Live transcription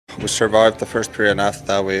We survived the first period, and after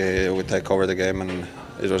that we take over the game, and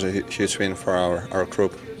it was a huge win for our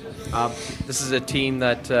group. Um, this is a team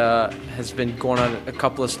that has been going on a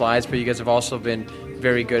couple of slides, but you guys have also been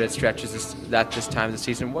very good at stretches at this time of the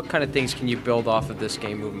season. What kind of things can you build off of this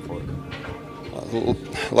game moving forward?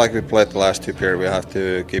 Like we played the last two periods, we have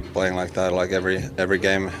to keep playing like that. Like every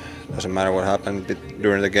game, doesn't matter what happened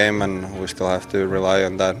during the game, and we still have to rely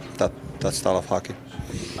on that style of hockey.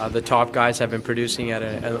 The top guys have been producing at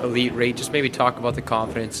an elite rate. Just maybe talk about the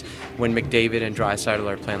confidence when McDavid and Draisaitl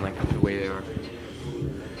are playing like the way they are.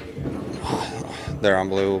 They're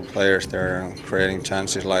unbelievable players. They're creating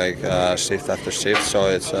chances like shift after shift. So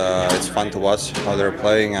it's fun to watch how they're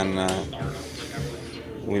playing, and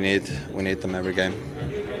we need them every game.